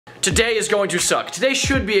Today is going to suck. Today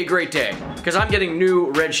should be a great day, because I'm getting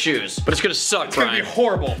new red shoes. But it's gonna suck, Brian. It's gonna be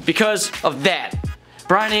horrible. Because of that.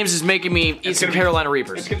 Brian Ambs is making me eat some Carolina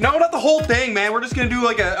Reapers. No, not the whole thing, man. We're just gonna do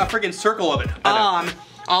like a freaking circle of it.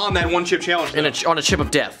 On that one chip challenge. On a chip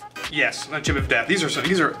of death. Yes, a chip of death. These are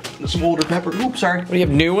some older pepper. Oops, sorry. What, do you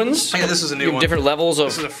have new ones? Yeah, this is a new one. Different levels of.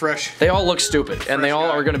 This is a fresh. They all look stupid, and they all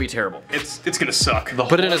are gonna be terrible. It's gonna suck.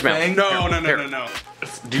 Put it in his mouth. No.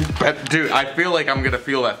 Dude, I feel like I'm gonna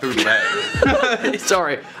feel that through the bag.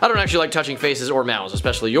 Sorry, I don't actually like touching faces or mouths,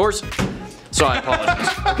 especially yours. So I apologize.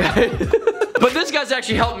 Okay. But this guy's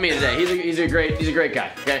actually helping me today. He's a great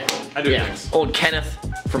guy. Okay. I do things. Old Kenneth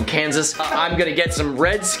from Kansas. I'm gonna get some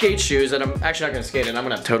red skate shoes, and I'm actually not gonna skate in. I'm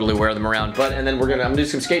gonna totally wear them around. And then I'm gonna do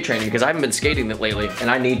some skate training because I haven't been skating lately,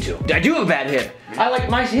 and I need to. I do have a bad hip.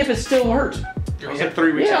 My hip is still hurt. Your hip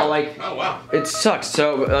 3 weeks out. Like. Oh wow. It sucks.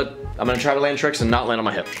 So I'm gonna try to land tricks and not land on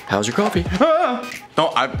my hip. How's your coffee?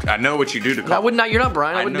 No, I know what you do to coffee. I would not. You're not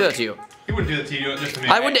Brian. I wouldn't do that to you. He wouldn't do that to you just to me.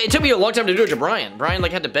 I wouldn't. It took me a long time to do it to Brian. Brian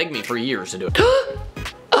like had to beg me for years to do it.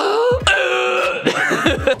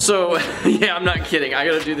 So yeah, I'm not kidding. I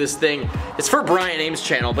gotta do this thing. It's for Brian Ambs'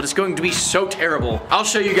 channel, but it's going to be so terrible. I'll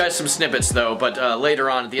show you guys some snippets though, but later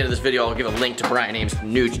on at the end of this video, I'll give a link to Brian Ambs'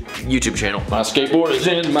 new YouTube channel. My skateboard is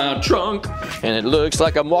in my trunk, and it looks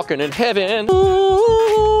like I'm walking in heaven.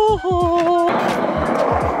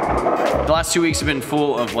 The last 2 weeks have been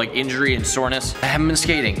full of like injury and soreness. I haven't been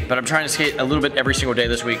skating, but I'm trying to skate a little bit every single day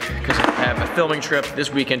this week because I have a filming trip this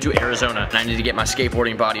weekend to Arizona, and I need to get my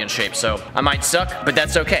skateboarding body in shape. So I might suck, but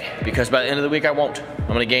that's okay because by the end of the week I won't.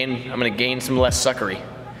 I'm gonna gain some less suckery.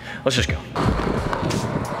 Let's just go.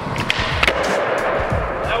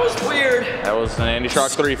 That was weird. That was an Andy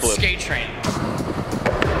Shark 3 flip. Skate training.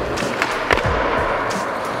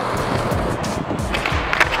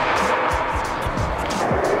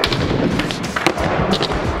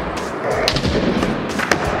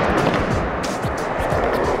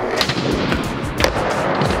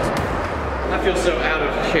 I feel so out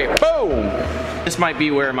of shape. Boom! This might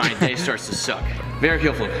be where my day starts to suck. Very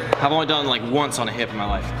heel flip. I've only done like once on a hip in my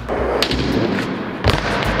life.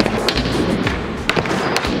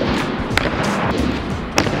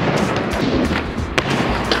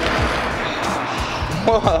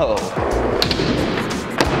 Whoa!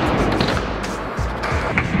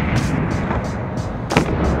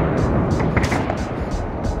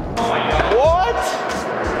 Oh my god. What?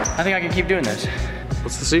 I think I can keep doing this.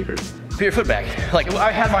 What's the secret? Put your foot back. Like,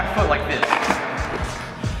 I had my foot like this.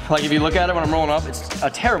 Like, if you look at it when I'm rolling up, it's a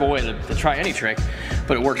terrible way to try any trick,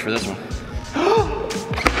 but it works for this one.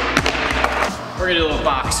 We're gonna do a little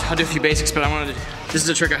box. I'll do a few basics, but this is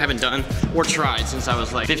a trick I haven't done or tried since I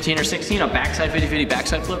was like 15 or 16, a backside 50-50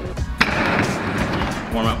 backside flip.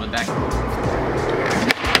 Warm up with back.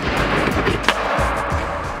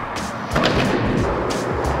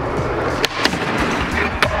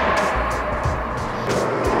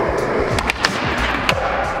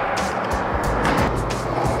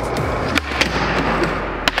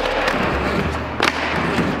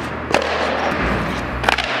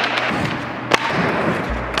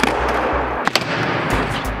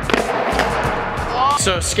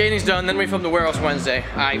 So skating's done, then we filmed the Warehouse Wednesday.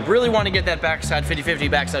 I really want to get that backside 50-50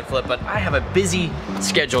 backside flip, but I have a busy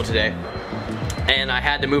schedule today, and I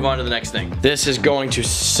had to move on to the next thing. This is going to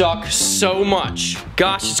suck so much.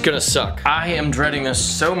 Gosh, it's gonna suck. I am dreading this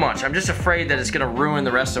so much. I'm just afraid that it's gonna ruin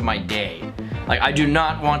the rest of my day. Like, I do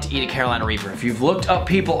not want to eat a Carolina Reaper. If you've looked up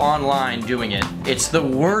people online doing it, it's the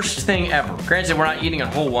worst thing ever. Granted, we're not eating a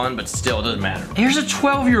whole one, but still, it doesn't matter. Here's a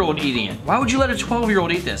 12-year-old eating it. Why would you let a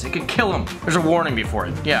 12-year-old eat this? It could kill him. There's a warning before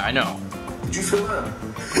it. Yeah, I know. Did you feel that?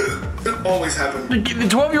 It always happens. The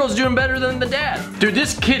 12-year-old's doing better than the dad. Dude,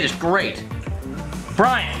 this kid is great.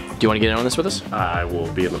 Brian, do you want to get in on this with us? I will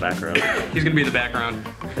be in the background. He's gonna be in the background.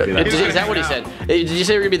 Is that what he said? Did you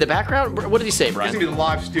say you're gonna be the background? What did he say, Brian? He's gonna be the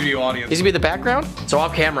live studio audience. He's gonna be the background? So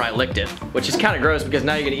off camera, I licked it, which is kind of gross because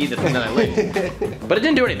now you're gonna eat the thing that I licked. But it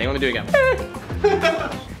didn't do anything. Let me do it again.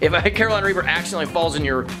 If a Carolina Reaper accidentally falls in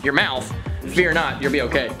your mouth, fear not, you'll be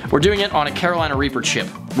okay. We're doing it on a Carolina Reaper chip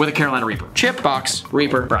with a Carolina Reaper. Chip, box,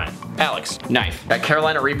 Reaper, Brian. Alex, knife. That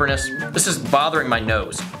Carolina Reaperness, this is bothering my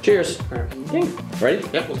nose. Cheers. Ready?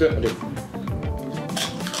 Yep, let's do it. I'll do it.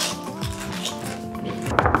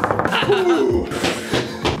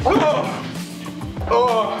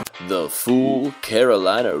 The full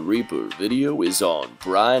Carolina Reaper video is on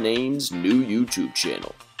Brian Ambs' new YouTube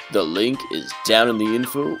channel. The link is down in the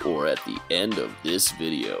info or at the end of this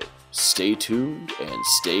video. Stay tuned and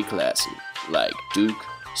stay classy, like Duke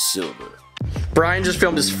Silver. Brian just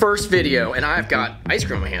filmed his first video, and I've got ice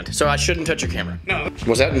cream in my hand, so I shouldn't touch your camera. No.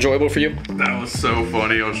 Was that enjoyable for you? That was so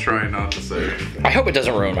funny. I was trying not to say it. I hope it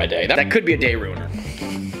doesn't ruin my day. That could be a day ruiner.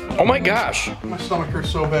 Oh my gosh. My stomach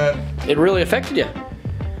hurts so bad. It really affected you.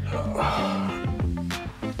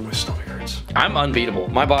 My stomach hurts. I'm unbeatable.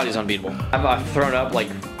 My body's unbeatable. I've thrown up like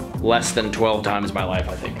less than 12 times in my life,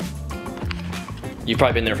 I think. You've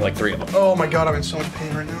probably been there for like 3 of them. Oh my god, I'm in so much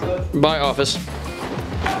pain right now. Bye, office.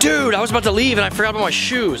 Dude, I was about to leave and I forgot about my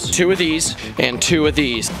shoes. 2 of these and 2 of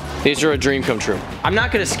these. These are a dream come true. I'm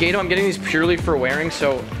not gonna skate them. I'm getting these purely for wearing,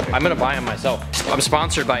 so I'm gonna buy them myself. I'm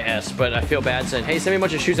sponsored by S, but I feel bad saying, hey, send me a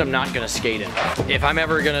bunch of shoes I'm not gonna skate in. If I'm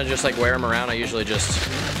ever gonna just like wear them around, I usually just...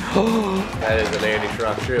 That is an Andy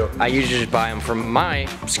Schrock shoe. I usually just buy them from my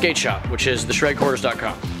skate shop, which is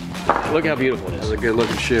theshredquarters.com. Look how beautiful it is. That's a good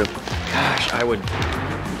looking shoe. Gosh, I would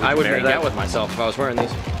make out with myself if I was wearing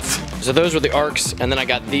these. So those were the Arcs, and then I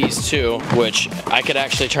got these too, which I could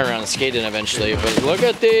actually turn around and skate in eventually, but look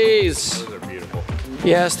at these! Those are beautiful.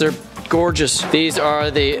 Yes, they're gorgeous. These are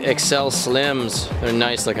the Excel Slims. They're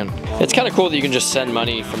nice looking. It's kind of cool that you can just send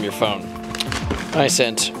money from your phone. I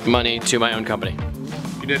sent money to my own company.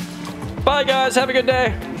 You did. Bye guys, have a good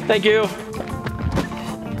day. Thank you.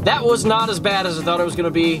 That was not as bad as I thought it was gonna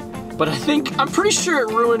be. But I'm pretty sure it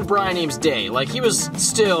ruined Brian Ambs' day. Like, he was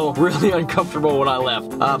still really uncomfortable when I left.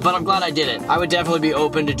 But I'm glad I did it. I would definitely be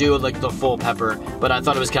open to do like the full pepper, but I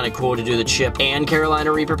thought it was kind of cool to do the chip and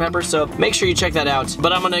Carolina Reaper pepper, so make sure you check that out.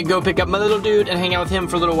 But I'm gonna go pick up my little dude and hang out with him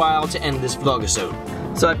for a little while to end this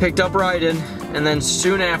vlogisode. So I picked up Ryden, and then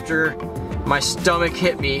soon after, my stomach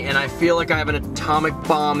hit me, and I feel like I have an atomic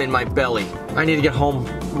bomb in my belly. I need to get home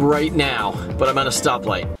right now, but I'm at a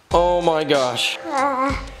stoplight. Oh my gosh.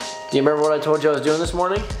 Do you remember what I told you I was doing this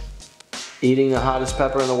morning? Eating the hottest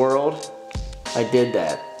pepper in the world? I did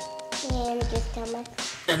that. Yeah, in your stomach.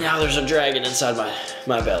 And now there's a dragon inside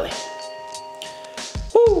my belly.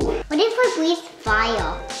 Woo! What if I breathe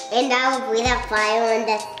fire? And I will breathe out fire and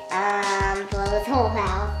that blow this whole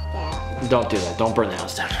house down. Don't do that. Don't burn the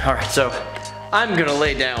house down. All right, so I'm gonna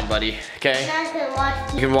lay down, buddy, okay? I'm not gonna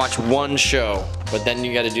watch. You can watch one show, but then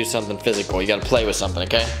you gotta do something physical. You gotta play with something,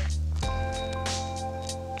 okay?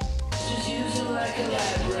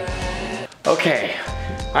 Okay,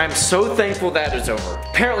 I'm so thankful that is over.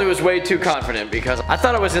 Apparently I was way too confident because I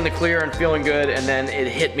thought I was in the clear and feeling good, and then it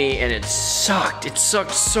hit me and it sucked. It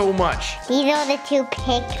sucked so much. These are the 2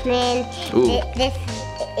 Pikmin. Ooh. This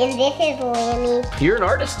is Lammy. You're an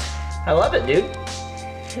artist. I love it, dude.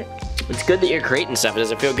 It's good that you're creating stuff.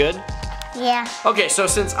 Does it feel good? Yeah. Okay, so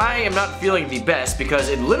since I am not feeling the best, because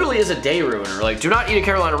it literally is a day ruiner, like, do not eat a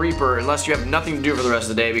Carolina Reaper unless you have nothing to do for the rest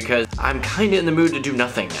of the day, because I'm kinda in the mood to do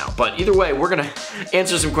nothing now. But either way, we're gonna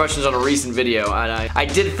answer some questions on a recent video, and I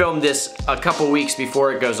did film this a couple weeks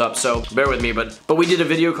before it goes up, so bear with me, but we did a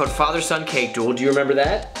video called Father-Son Cake Duel. Do you remember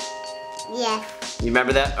that? Yes. You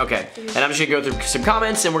remember that? Okay. And I'm just gonna go through some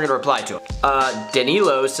comments and we're gonna reply to them.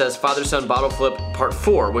 Danilo says Father-Son Bottle Flip Part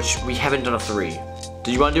 4, which we haven't done a 3.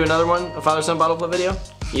 Did you want to do another one? A Father-Son Bottle Flip video?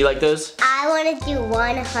 You like those? I want to do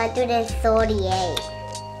 138.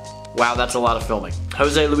 Wow, that's a lot of filming.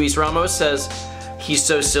 Jose Luis Ramos says, he's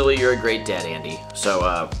so silly, you're a great dad, Andy.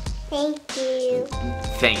 So, Thank you.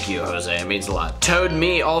 thank you, Jose, it means a lot. Toad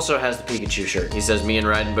Me also has the Pikachu shirt. He says me and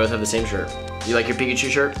Ryden both have the same shirt. You like your Pikachu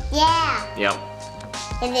shirt? Yeah. Yep.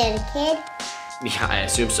 Is it a kid? Yeah, I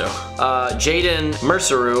assume so. Jaden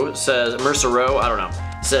Mercereau says, I don't know,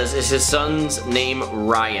 says, is his son's name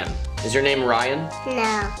Ryan? Is your name Ryan?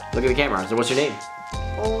 No. Look at the camera. So what's your name?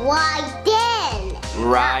 Ryden.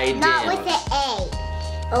 Ryden. Not with the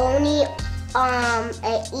A. Only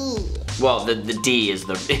a E. Well, the D is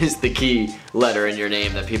the key letter in your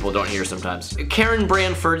name that people don't hear sometimes. Karen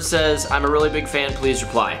Branford says, I'm a really big fan, please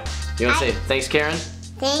reply. You wanna say thanks, Karen?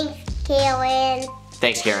 Thanks, Karen.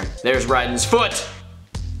 Thanks, Karen. There's Ryden's foot.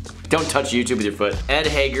 Don't touch YouTube with your foot. Ed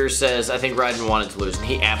Hager says, I think Ryden wanted to lose, and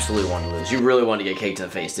he absolutely wanted to lose. You really wanted to get cake to the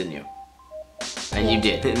face, didn't you? And you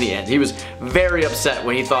did, in the end. He was very upset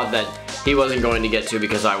when he thought that he wasn't going to get to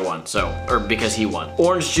because I won, or because he won.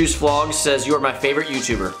 Orange Juice Vlogs says, you're my favorite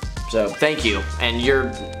YouTuber. So, thank you, and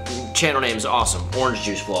your channel name is awesome, Orange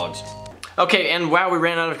Juice Vlogs. Okay, and wow, we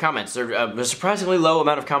ran out of comments. There was a surprisingly low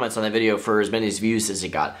amount of comments on that video for as many views as it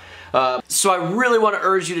got. So I really want to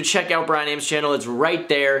urge you to check out Brian Ambs' channel. It's right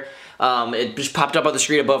there. It just popped up on the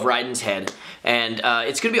screen above Ryden's head. And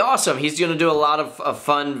it's going to be awesome. He's going to do a lot of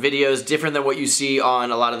fun videos, different than what you see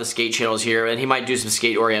on a lot of the skate channels here. And he might do some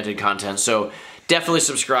skate-oriented content. So definitely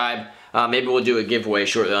subscribe. Maybe we'll do a giveaway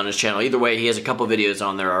shortly on his channel. Either way, he has a couple videos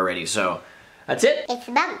on there already. So that's it. It's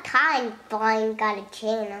about time Brian got a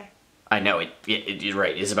channel. I know, you're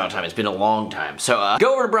right, it's about time. It's been a long time. So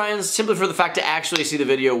go over to Brian's simply for the fact to actually see the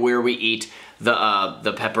video where we eat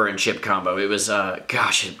the pepper and chip combo. It was,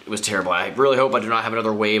 gosh, it was terrible. I really hope I do not have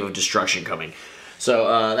another wave of destruction coming.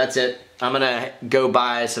 So that's it. I'm gonna go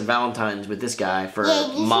buy some Valentines with this guy for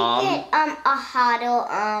Mom. Yeah, you should get a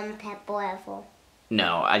hotter pepper level.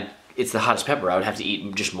 No, it's the hottest pepper. I would have to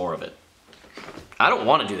eat just more of it. I don't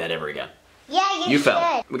want to do that ever again. Yeah, You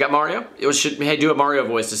fell. We got Mario. Hey, do a Mario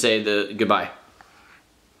voice to say the goodbye.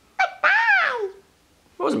 Bye. It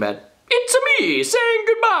wasn't bad. It's me saying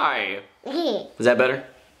goodbye. Is that better?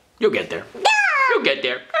 You'll get there. No. You'll get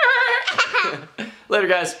there. Later,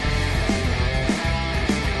 guys.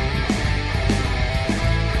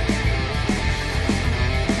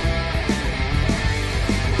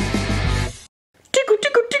 Tickle,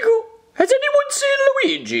 tickle, tickle. Has anyone seen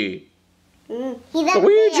Luigi? He's up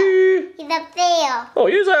Luigi. there. He's up there. Oh,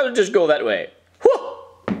 yes, I'll just go that way.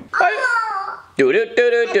 Do do do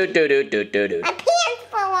do do do do do do. My pants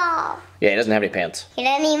fell off. Yeah, he doesn't have any pants. He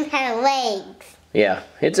doesn't even have legs. Yeah,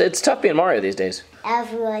 it's tough being Mario these days.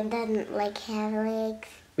 Everyone doesn't like have legs.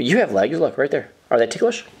 But you have legs. Look right there. Are they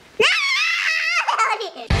ticklish?